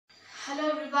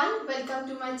everyone, welcome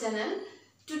to my channel.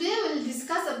 Today we will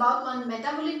discuss about one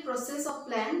metabolic process of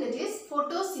plant, that is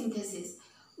photosynthesis.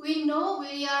 We know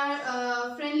we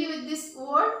are friendly with this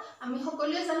word. Ami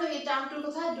hokoliye jano ei term tur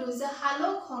kotha etu hoise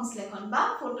halok সংশ্লেষণ ba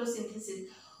photosynthesis.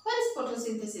 What is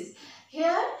photosynthesis?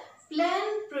 Here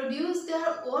plants produce their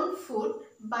own food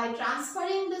by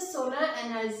transferring the solar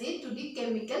energy to the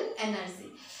chemical energy.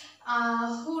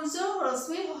 সূৰ্যৰ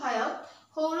ৰশ্মিৰ সহায়ত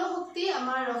সৌৰ শক্তি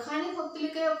আমাৰ ৰাসায়নিক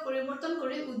শক্তিলৈকে পৰিৱৰ্তন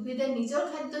কৰি উদ্ভিদে নিজৰ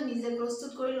খাদ্য নিজে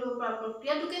প্ৰস্তুত কৰি ল'ব পৰা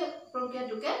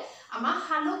প্ৰক্ৰিয়াটোকে আমাৰ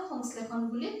সালোক সংশ্লেষণ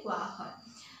বুলি কোৱা হয়।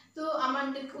 তো আমাৰ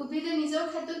উদ্ভিদে নিজৰ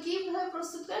খাদ্য কিভাৱে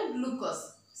প্ৰস্তুত কৰে? Glucose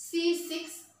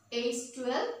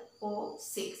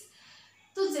C6H12O6।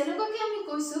 তো যেনেকৈ আমি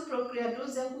কৈছো প্ৰক্ৰিয়াটো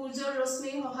যে সূৰ্যৰ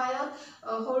ৰশ্মিৰ সহায়ত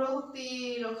সৌৰ শক্তি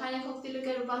ৰাসায়নিক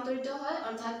শক্তিলৈকে ৰূপান্তৰিত হয়,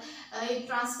 অৰ্থাৎ it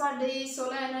transfer the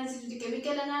solar energy to the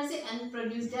chemical energy and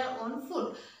produce their own food.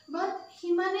 But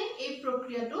হিমানে এই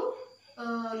প্ৰক্ৰিয়াটো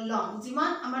long,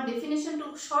 যিমান আমাৰ ডেফিনেশনটো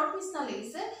short নিচিনা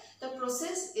লাগিছে, the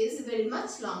process is very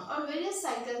much long or various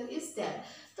cycle is there.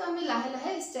 তো আমি লাহে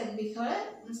লাহে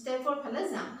স্টেপৰ ফালে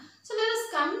যাম। So let us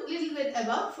come little bit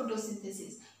about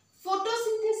photosynthesis.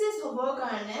 Photosynthesis hobo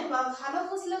karone ba halok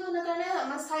সংশ্লেষণৰ কাৰণে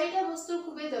আমাৰ চাৰিটা বস্তুৰ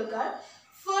খুবেই দৰকাৰ।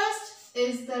 First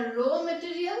is the raw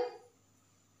material.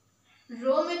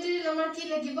 Raw material আমাৰ কি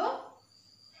লাগিব?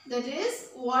 That is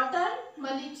water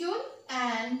molecule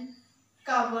and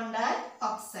carbon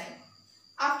dioxide.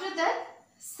 After that,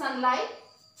 sunlight.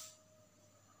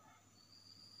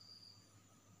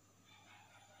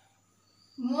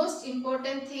 Most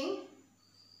important thing,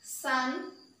 sun.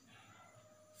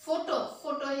 Photo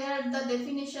here the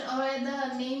definition or the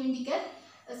name indicate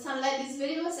sunlight is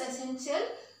very much essential.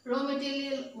 Raw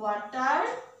material water,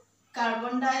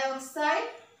 carbon dioxide,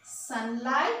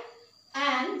 sunlight,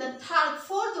 and the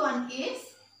fourth one is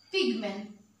pigment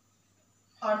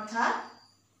অর্থাৎ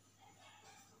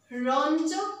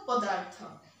রঞ্জক পদার্থ।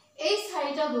 এই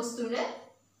চাৰিটা বস্তুৰে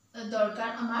দৰকাৰ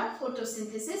আমাৰ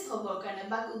photosynthesis হ'বৰ কাৰণে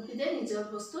বা উদ্ভিদে নিজৰ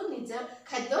বস্তু নিজৰ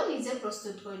খাদ্য নিজে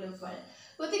প্ৰস্তুত কৰিব পাৰে।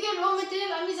 গতিকে ৰ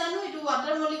মেটেৰিয়েল আমি জানো এটো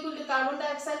ওয়াটাৰ মলিকিউল, কাৰ্বন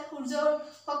ডাই অক্সাইড, সূৰ্যৰ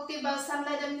শক্তি বা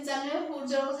সানলাইট আমি জানো,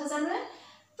 সূৰ্যৰ কথা জানো।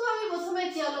 তো আমি প্ৰথমে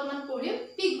এতিয়া অলপমান পঢ়িম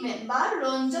পিগমেন্ট বা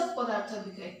ৰঞ্জক পদাৰ্থৰ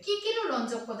বিষয়ে। কি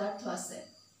ৰঞ্জক পদাৰ্থ আছে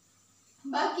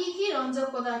বা কি ৰঞ্জক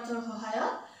পদাৰ্থৰ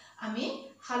সহায়ত আমি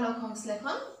সালোক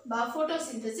সংশ্লেষণ বা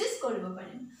ফটোসিনথেসিস কৰিব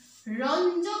পাৰিম।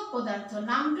 ৰঞ্জক পদাৰ্থ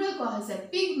নামটোৱে কোৱা হৈছে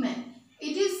pigment.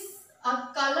 It is a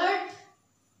colored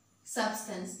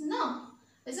substance. No,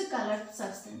 it's a colored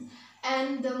substance. And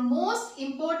the most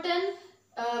important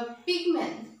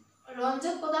pigment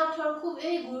ৰঞ্জক পদাৰ্থৰ খুব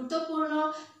এই গুৰুত্বপূৰ্ণ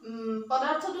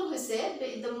পদাৰ্থটো হৈছে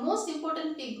the most important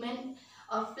pigment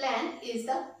of plant is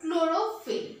the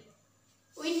chlorophyll.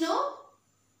 We know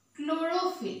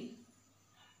chlorophyll.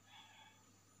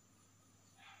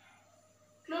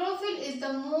 Chlorophyll is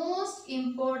the most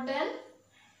important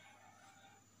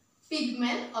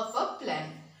pigment of a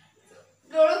plant.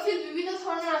 Chlorophyll বিভিন্ন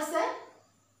ধৰণৰ আছে।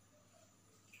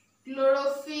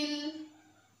 Chlorophyll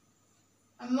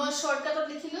মই শর্টকাটত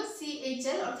লিখিলো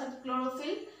CHL অর্থাৎ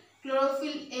chlorophyll,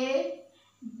 chlorophyll A,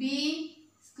 B,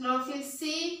 chlorophyll C,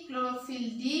 chlorophyll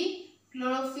D,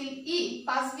 chlorophyll E।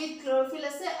 পাঁচবিধ chlorophyll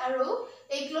আছে আৰু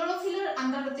এই ক্লোৰোফিলৰ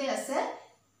আন্ডাৰতে আছে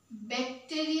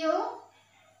ব্যাকটেৰিয়া,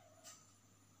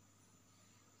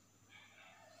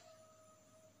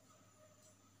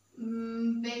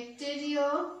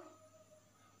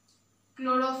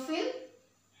 ক্লোৰোফিল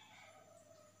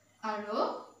আৰু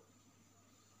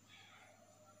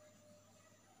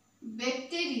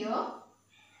ব্যাকটেৰিয়া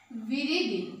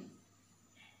ভিৰিডিন।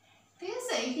 ঠিক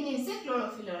আছে, এইখিনি হৈছে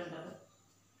ক্লোৰোফিলৰ আন্ডাৰত।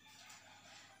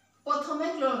 প্ৰথমে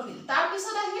ক্লোৰোফিল, তাৰ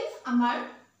পিছত আহিল আমাৰ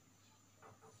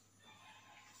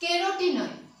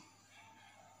কেৰোটিনইড।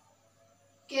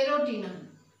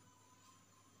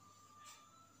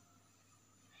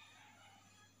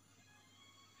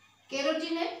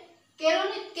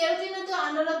 কেৰোটিনটো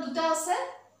আন্ডাৰত দুটা আছে,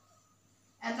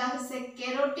 এটা হৈছে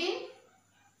কেৰোটিন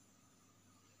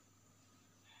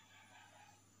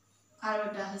আৰু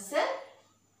এটা হৈছে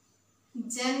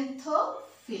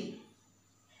জেন্থোফিল।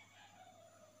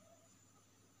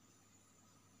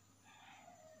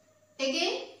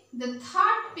 Again, the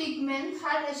third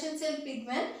essential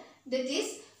pigment, that is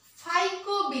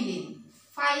phycobilin.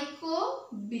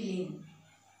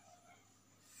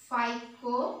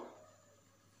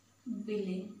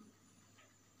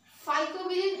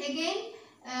 Phycobilin again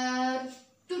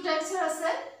two types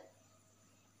আছে,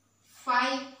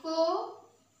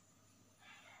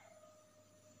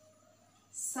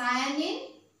 phycocyanin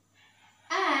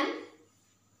and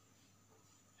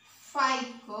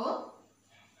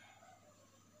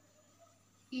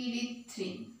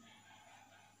phycoerythrin.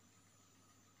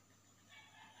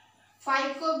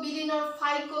 phycobilin or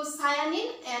phycocyanin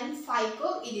and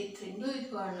phycoerythrin দুই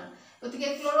ধৰণৰ গতিকে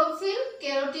chlorophyll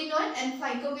carotenoid and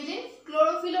phycobilin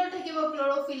chlorophyll থাকিব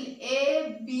chlorophyll A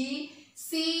B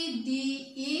C D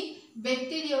E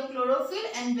bacteriochlorophyll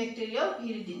and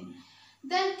bacteriopyridine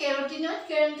then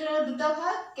carotenoid দুটা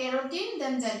ভাগ carotene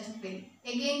then xanthophyll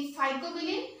again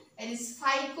phycobilin it is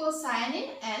phycocyanin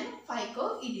and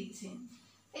phycoerythrin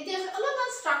এতিয়া অলপমান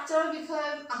স্ট্ৰাকচাৰৰ বিষয়ে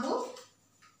আহো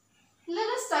let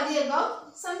us study about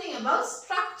something about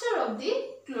structure of the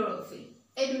chlorophyll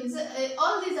it means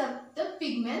all these are the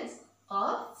pigments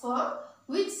for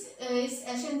which is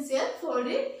essential for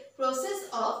the process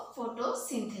of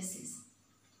photosynthesis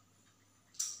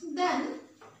then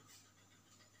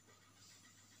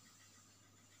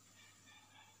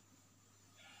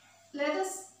let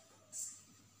us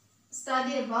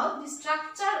study about the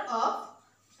structure of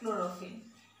chlorophyll.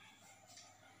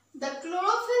 The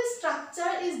chlorophyll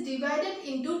structure is divided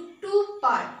into two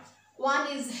parts. One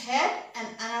is head and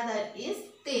another is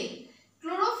tail.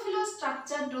 Chlorophyll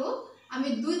structure to আমি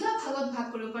দুইটা ভাগত ভাগ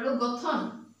কৰিব পাৰো গঠন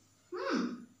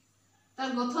তাৰ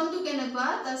গঠনটো কেনেকুৱা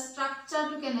তাৰ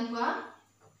স্ট্ৰাকচাৰটো কেনেকুৱা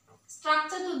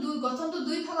স্ট্ৰাকচাৰটো দুই গঠনটো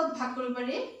দুই ভাগত ভাগ কৰিব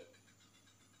পাৰি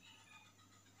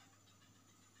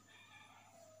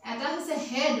এটা হৈছে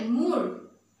হেড মূৰ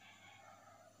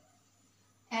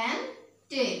and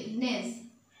tail নেজ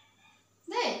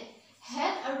দে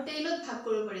হেড আৰু টেইলত ভাগ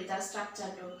কৰিব পাৰি তাৰ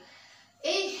স্ট্ৰাকচাৰটো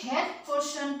এই হেড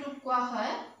পোৰশনটো কোৱা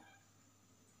হয়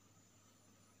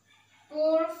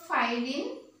porphyrin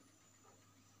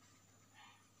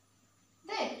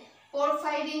দে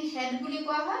porphyrin head বুলি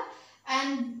কোৱা হয়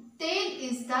and tail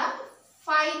is the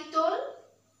phytol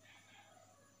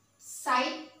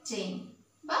side chain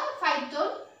বা phytol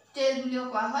tail বুলি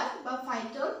কোৱা হয় বা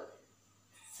phytol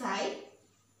side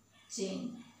chain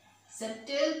the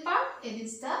tail part it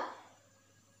is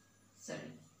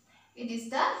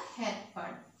the head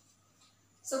part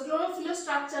so chlorophyll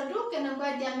structure to কেনেকুৱা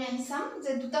এতিয়া আমি আহিছাম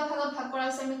যে দুটা ভাগত ভাগ কৰা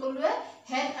আছে আমি কলোৱে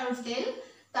head আৰু tail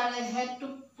তাৰে head to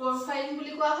porphyrin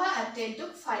বুলি কোৱা হয় আৰু tail to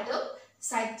phytol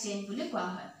side chain বুলি কোৱা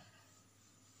হয়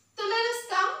so let us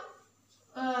come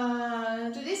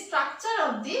to the structure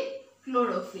of the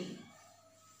chlorophyll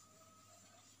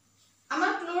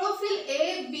আমাৰ chlorophyll A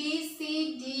B C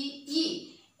D E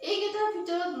এইকেইটাৰ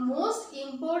ভিতৰত most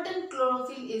important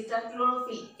chlorophyll is the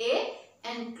chlorophyll A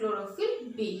and chlorophyll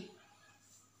B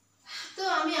তো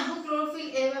আমি আহো chlorophyll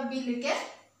A বা B লৈকে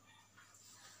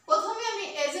প্ৰথমে আমি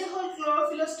as a whole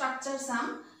chlorophyll structure চাম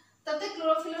তাতে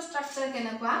chlorophyll structure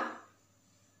কেনেকুৱা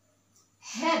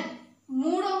head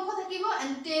মূৰ অংশ থাকিব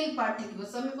and tail part থাকিব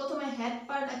so আমি প্ৰথমে head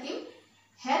part আকিম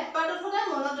head part হলে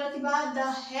মনত ৰাখিবা the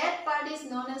head part is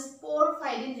known as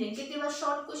porphyrin ring কেতিয়াবা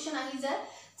short question আহি যায়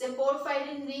যে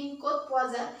porphyrin ring ক'ত পোৱা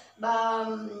যায় বা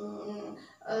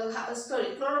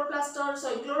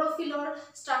chlorophyll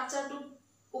structure to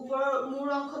উপৰ মূৰ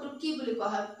অংশটো কি বুলি কোৱা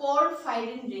হয়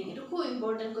porphyrin ring এটো খুব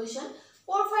ইম্পৰ্টেন্ট কোৱেশ্চন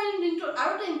porphyrin ring টো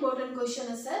আৰু এটা ইম্পৰ্টেন্ট কোৱেশ্চন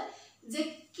আছে যে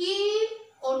কি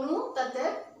অণু তাতে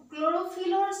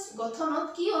chlorophyll গঠনত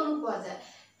কি অণু পোৱা যায়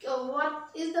what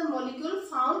is the molecule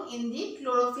found in the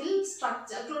chlorophyll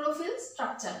structure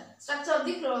of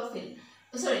the chlorophyll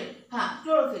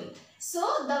so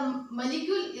the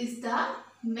molecule is the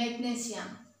magnesium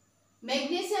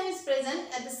is present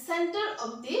at the center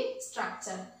of the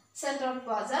structure center of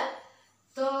power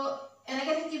to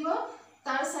enaka thakibo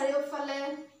tar sariofale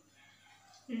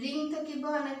ring thakibo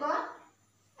aneka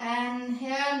and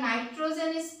here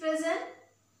nitrogen is present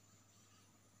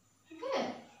okay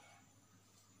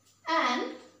and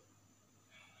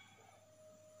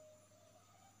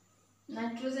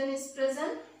nitrogen is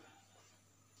present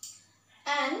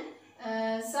and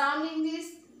surrounding this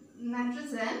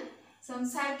nitrogen some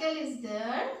cycle is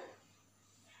there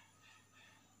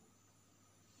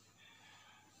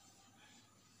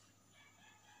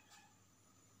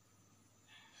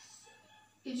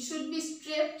it should be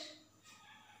stripped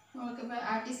okay by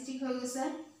artistic hoye goise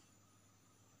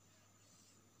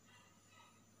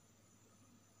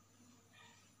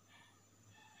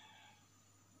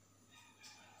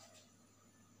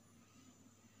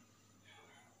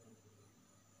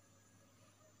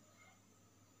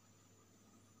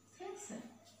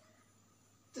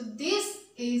so this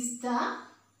is the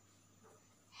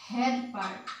head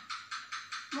part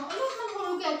mo অলপমান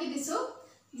হৰুকে আকি দিছো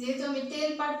যেহেতু আমি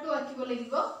tail part to আকিব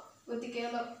লাগিব গতিকে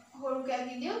অলপ হৰুকে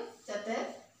আকি দিও যাতে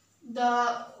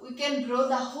we can draw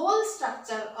the whole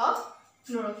structure of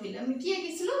chlorophyll আমি কি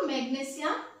আকিছিলো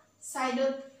magnesium side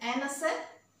of n আছে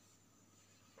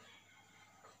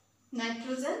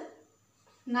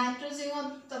nitrogen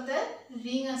তাতে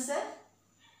ring আছে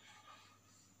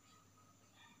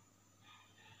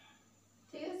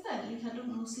ঠিক আছে লিখাটো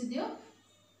মুছি দিও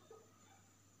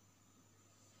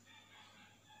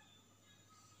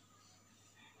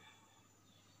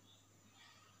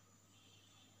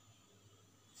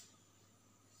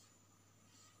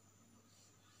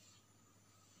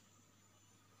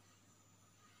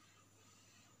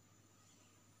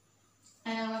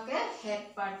head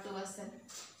part to ase.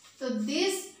 So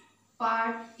this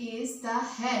part is the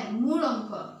head,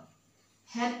 murongko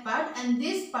head part, and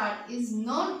this part is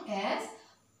known as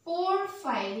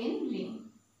porphyrin ring.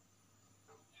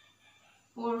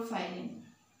 Porphyrin.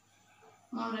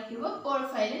 Mon rakhibo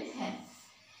porphyrin head.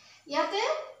 Yate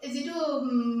jitu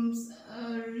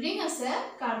ring ase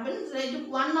carbon redu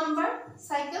 1 number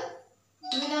cycle,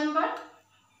 2 number,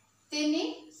 3,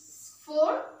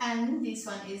 4, and this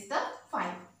one is the 5.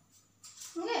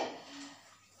 Okay,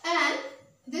 and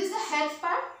this is the head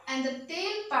part, and the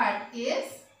tail part is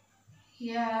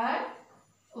here.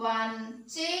 One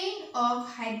chain of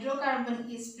hydrocarbon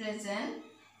is present.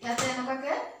 Yate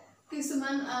enakake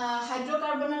kisuman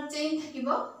hydrocarbon chain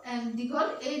thakibo, and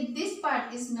this part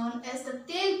is known as the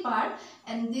tail part,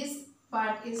 and this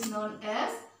part is known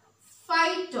as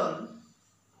phytol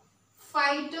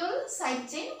side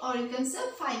chain, or you can say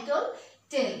phytol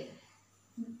tail.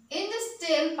 In this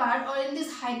tail part, or in this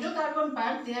hydrocarbon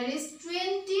part, there is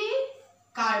 20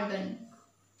 carbon.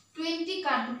 20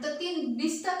 carbon. The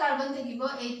 20 carbon thakibo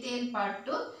a tail part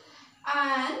to,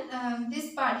 and this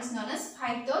part is known as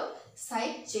phytol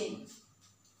side chain.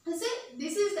 See,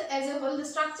 this is as a whole the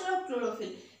structure of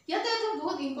chlorophyll. Yate eta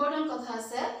bahut important kotha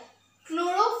ase.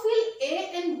 Chlorophyll A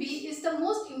and B is the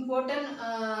most important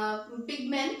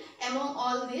pigment among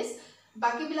all these.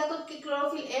 Baki bilakot ki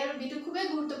chlorophyll A and B to khube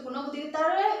guruttopurno, gotike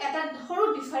tar eta horu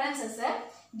difference ase.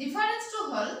 Difference to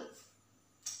hol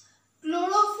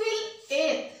chlorophyll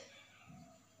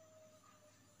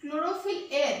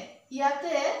A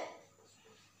yate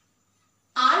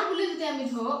R boli jodi ami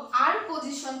dho R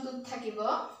position to thakibo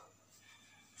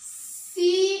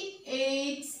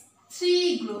CH3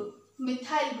 group,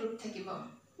 methyl group thakibo,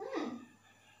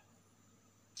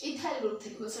 ethyl group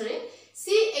thakibo, sorry,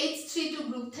 CH3 to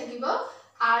group thakibo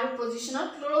R position of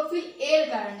chlorophyll A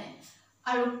karone,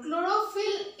 aru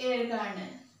chlorophyll A karone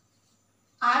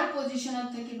R position of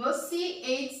thakibo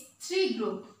CH3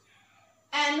 group,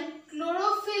 and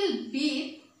chlorophyll B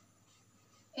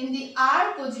in the R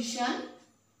position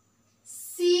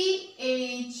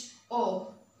CHO.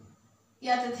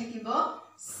 Yate thakibo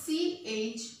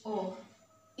CHO.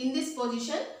 In this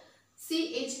position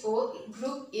CHO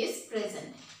group is present.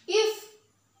 If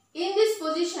in this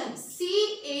position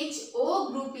CHO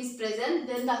group is present,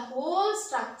 then the whole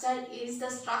structure is the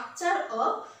structure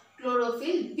of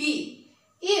chlorophyll B.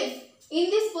 If in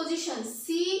this position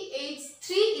CH3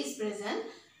 is present,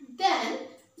 then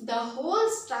the whole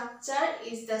structure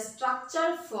is the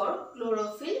structure for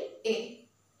chlorophyll A.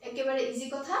 Ekebare easy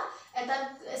kotha, eta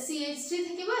CH3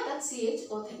 thakibo, eta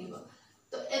CHO thakibo.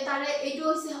 To etare etu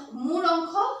hoise mur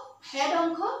onkho,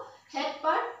 head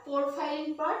part, porphyrin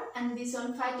part, and this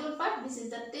one phytol part. This is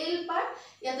the tail part.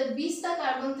 Yate 20 ta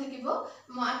carbon thakibo.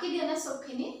 Mo aki diana sob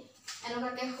khini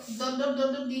enokake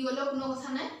dot di golo kono kotha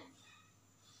nai.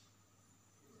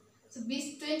 So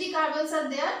 20 carbons are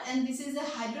there, and this is a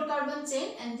hydrocarbon chain,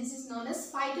 and this is known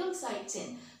as phytol side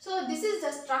chain. So this is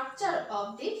the structure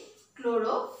of the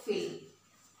chlorophyll.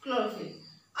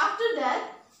 After that,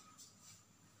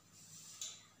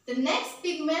 the next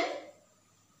pigment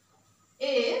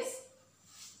is,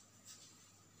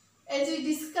 as we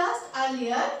discussed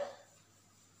earlier,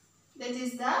 that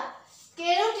is the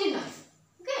carotenoid.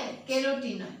 Okay,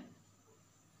 carotenoid.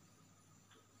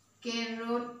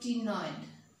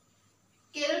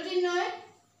 Carotenoid,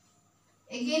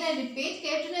 again I repeat,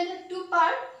 carotenoid has two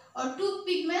parts or two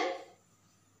pigment.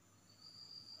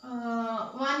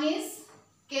 One is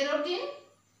keratin,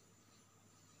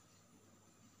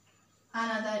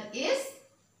 another is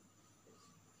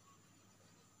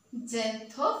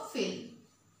xanthophyll.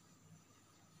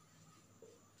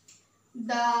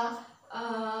 The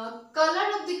color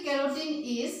of the keratin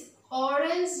is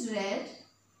orange red.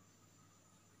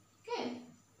 Okay,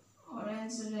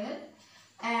 orange red,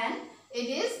 and it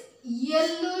is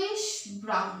yellowish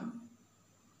brown.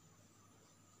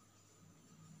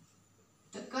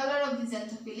 The color of the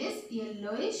xanthophyll is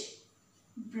yellowish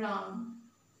brown.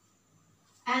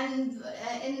 And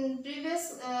in previous,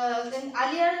 then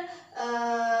earlier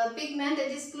pigment,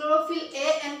 that is chlorophyll A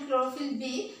and chlorophyll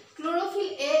B.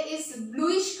 Chlorophyll A is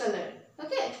bluish color,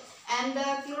 okay, and the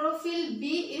chlorophyll B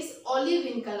is olive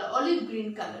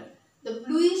green color. The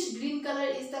bluish green color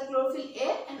is the chlorophyll A,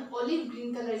 and olive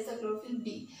green color is the chlorophyll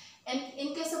B. And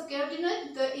in case of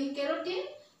carotenoid, in keratin,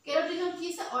 Carotene ki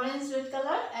is orange red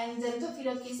color and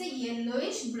xanthophyll ki is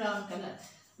yellowish brown color.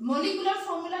 Molecular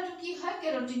formula to ki hai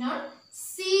carotene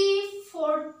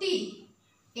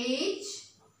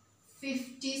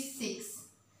C40H56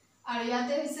 aru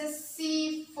yate hoise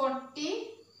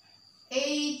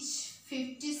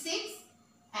C40H56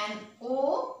 and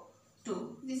O2.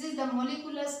 This is the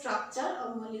molecular structure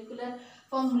or molecular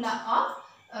formula of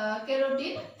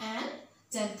carotene and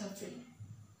xanthophyll.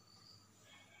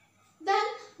 Then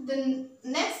the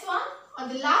next one or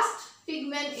the last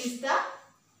pigment is the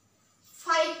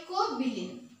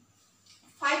phycobilin.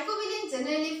 Phycobilin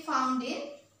generally found in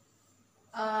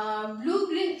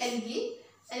blue-green algae,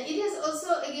 and it has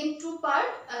also again two part.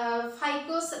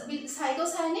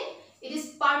 Phycocyanin, it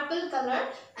is purple color,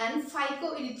 and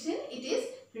phycoerythrin, it is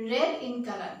red in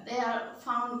color. They are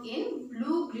found in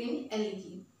blue-green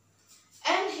algae.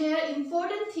 And here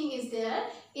important thing is there,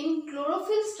 in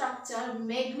chlorophyll structure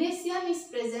magnesium is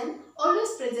present,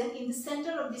 always present in the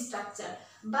center of the structure,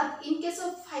 but in case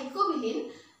of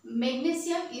phycobilin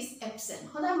magnesium is absent.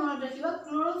 Hoda monot rakhiba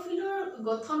chlorophyllor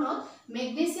gothonot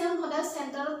magnesium hoda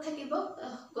centerot thakibo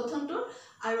gothontor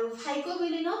aru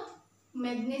phycobilinot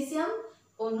magnesium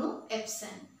onu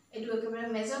absent. Etu ekebare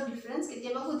major difference.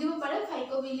 Ketiaba hudibo pare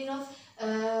phycobilinot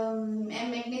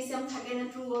magnesium thake na,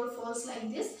 true or false like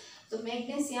this. So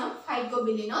magnesium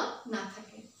phycobilinot na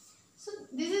thake. So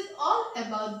this is all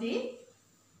about the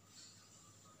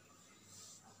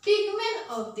pigment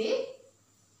of the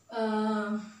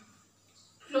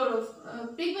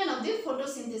pigment of the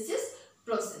photosynthesis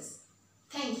process.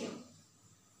 Thank you.